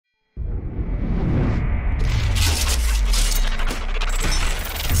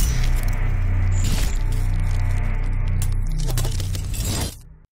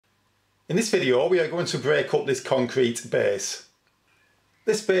In this video we are going to break up this concrete base.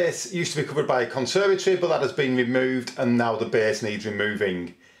 This base used to be covered by a conservatory, but that has been removed and now the base needs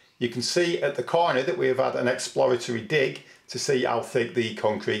removing. You can see at the corner that we have had an exploratory dig to see how thick the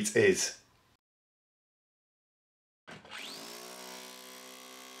concrete is.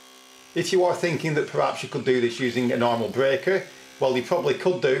 If you are thinking that perhaps you could do this using a normal breaker, well, you probably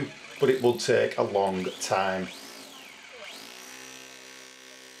could do, but it would take a long time.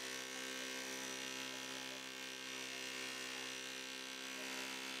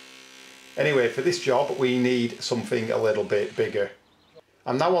 Anyway, for this job we need something a little bit bigger.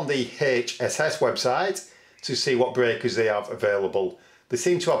 I'm now on the HSS website to see what breakers they have available. They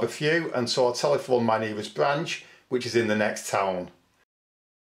seem to have a few, and so I telephoned my nearest branch, which is in the next town.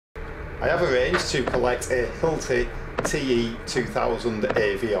 I have arranged to collect a Hilti TE2000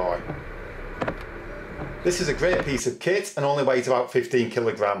 AVR. This is a great piece of kit and only weighs about 15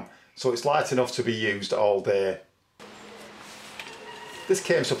 kg, so it's light enough to be used all day. This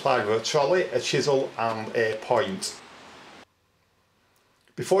came supplied with a trolley, a chisel and a point.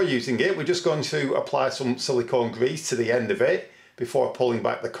 Before using it, we're just going to apply some silicone grease to the end of it before pulling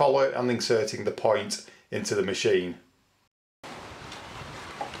back the collar and inserting the point into the machine.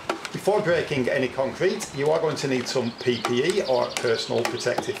 Before breaking any concrete, you are going to need some PPE or personal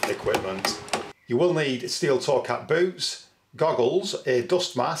protective equipment. You will need steel toe cap boots, goggles, a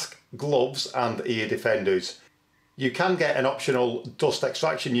dust mask, gloves and ear defenders. You can get an optional dust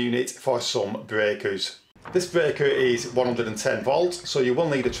extraction unit for some breakers. This breaker is 110 volts, so you will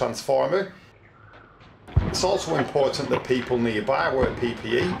need a transformer. It's also important that people nearby wear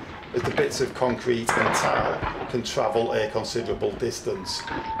PPE, as the bits of concrete and tile can travel a considerable distance.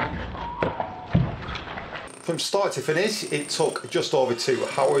 From start to finish, it took just over 2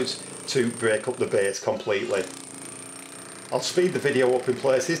 hours to break up the base completely. I'll speed the video up in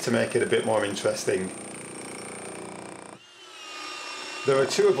places to make it a bit more interesting. There are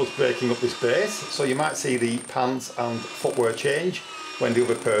 2 of us breaking up this base, so you might see the pants and footwear change when the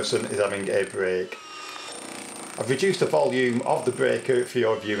other person is having a break. I've reduced the volume of the breaker for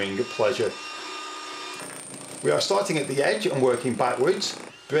your viewing pleasure. We are starting at the edge and working backwards,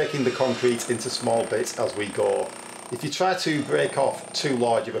 breaking the concrete into small bits as we go. If you try to break off too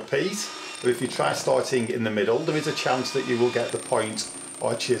large of a piece, or if you try starting in the middle, there is a chance that you will get the point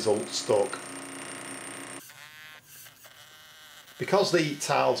or chisel stuck. Because the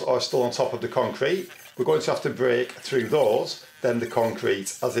tiles are still on top of the concrete, we're going to have to break through those, then the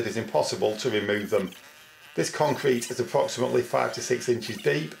concrete, as it is impossible to remove them. This concrete is approximately 5 to 6 inches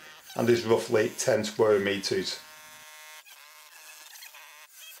deep and is roughly 10 square metres.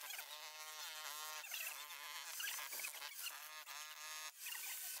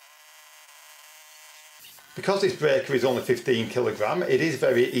 Because this breaker is only 15 kg, it is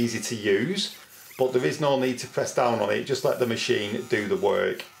very easy to use, but there is no need to press down on it, just let the machine do the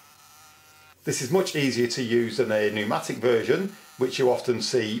work. This is much easier to use than a pneumatic version, which you often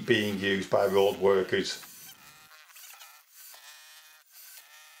see being used by road workers.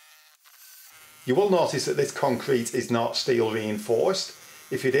 You will notice that this concrete is not steel reinforced.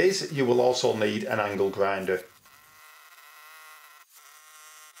 If it is, you will also need an angle grinder.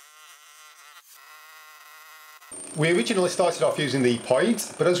 We originally started off using the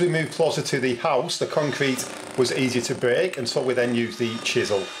point, but as we moved closer to the house, the concrete was easier to break, and so we then used the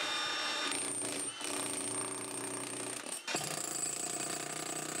chisel.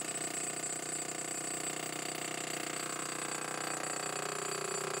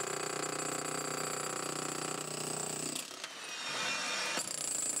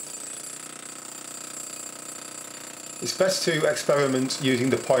 It's best to experiment using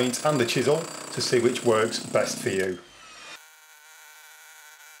the point and the chisel to see which works best for you.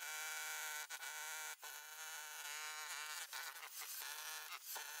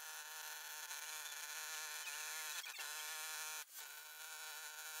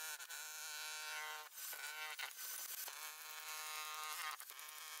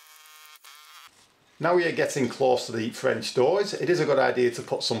 Now we are getting close to the French doors. It is a good idea to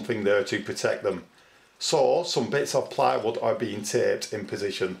put something there to protect them. So some bits of plywood are being taped in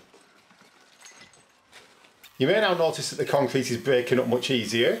position. You may now notice that the concrete is breaking up much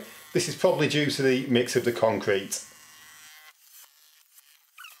easier. This is probably due to the mix of the concrete.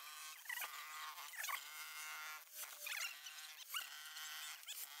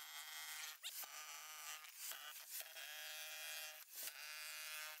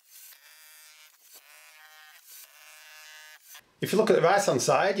 If you look at the right hand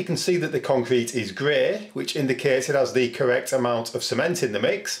side, you can see that the concrete is grey, which indicates it has the correct amount of cement in the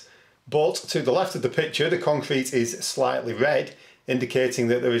mix, but to the left of the picture the concrete is slightly red, indicating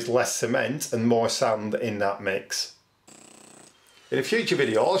that there is less cement and more sand in that mix. In a future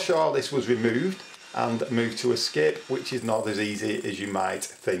video I'll show how this was removed and moved to a skip, which is not as easy as you might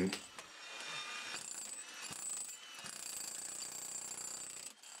think.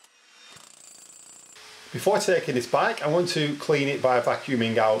 Before taking this back, I want to clean it by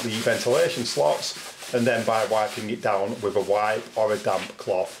vacuuming out the ventilation slots and then by wiping it down with a wipe or a damp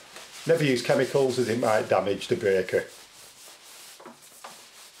cloth. Never use chemicals as it might damage the breaker.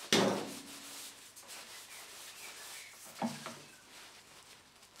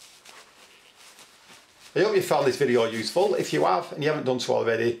 I hope you found this video useful. If you have and you haven't done so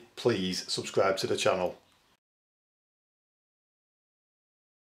already, please subscribe to the channel.